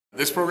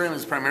This program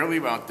is primarily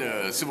about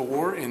the Civil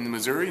War in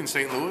Missouri and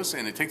St. Louis,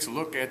 and it takes a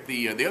look at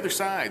the other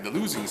side, the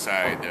losing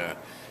side,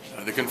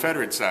 the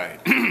Confederate side.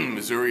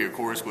 Missouri, of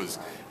course, was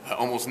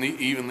almost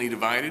evenly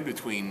divided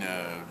between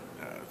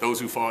those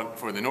who fought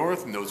for the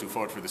North and those who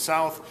fought for the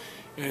South.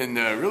 And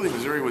really,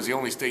 Missouri was the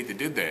only state that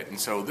did that. And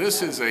so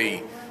this is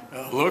a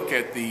look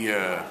at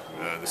the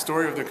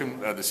story of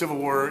the Civil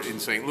War in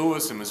St.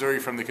 Louis and Missouri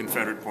from the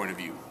Confederate point of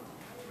view.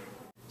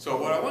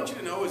 So what I want you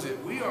to know is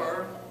that we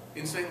are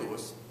in St.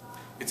 Louis.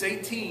 It's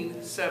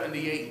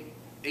 1878.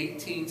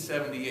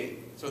 1878.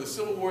 So the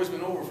Civil War has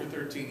been over for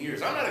 13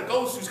 years. I'm not a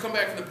ghost who's come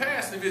back from the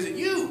past to visit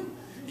you.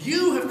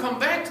 You have come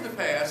back to the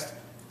past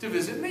to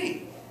visit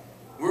me.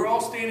 We're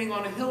all standing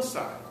on a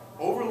hillside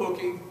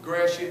overlooking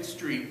Gratiot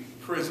Street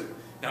Prison.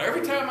 Now,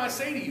 every time I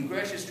say to you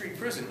Gratiot Street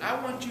Prison, I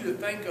want you to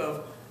think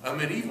of a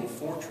medieval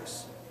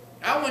fortress.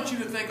 I want you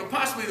to think of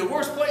possibly the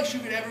worst place you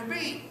could ever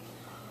be.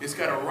 It's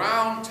got a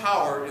round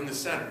tower in the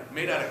center,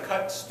 made out of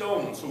cut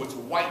stone, so it's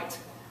white.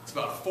 It's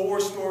about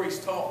 4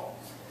 stories tall.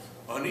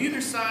 On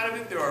either side of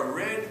it, there are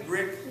red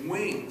brick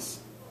wings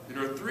that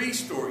are 3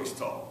 stories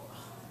tall.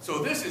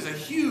 So this is a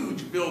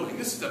huge building.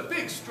 This is a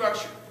big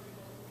structure.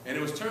 And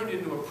it was turned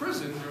into a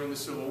prison during the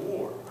Civil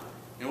War.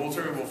 And we'll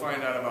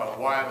find out about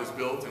why it was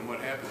built and what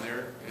happened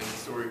there, and the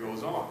story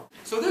goes on.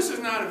 So this is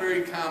not a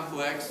very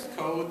complex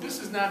code.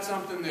 This is not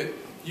something that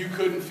you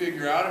couldn't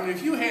figure out. I mean,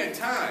 if you had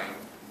time,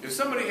 if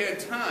somebody had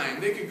time,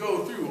 they could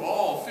go through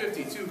all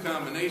 52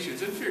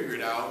 combinations and figure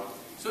it out.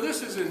 So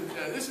this is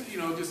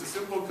just a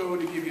simple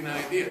code to give you an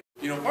idea.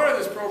 Part of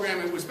this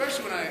program,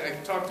 especially when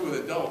I talk to with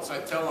adults,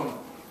 I tell them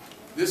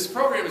this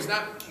program is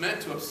not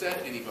meant to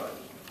upset anybody.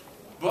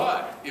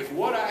 But if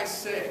what I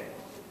said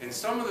and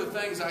some of the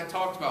things I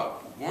talked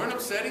about weren't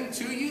upsetting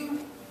to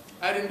you,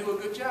 I didn't do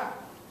a good job,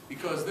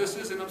 because this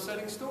is an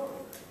upsetting story.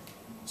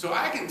 So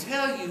I can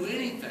tell you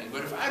anything,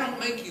 but if I don't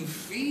make you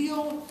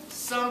feel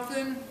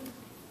something,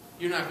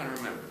 you're not going to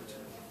remember it.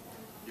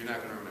 You're not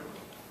going to remember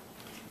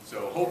it.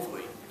 So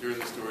hopefully, during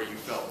the story, you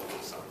felt a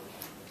little something.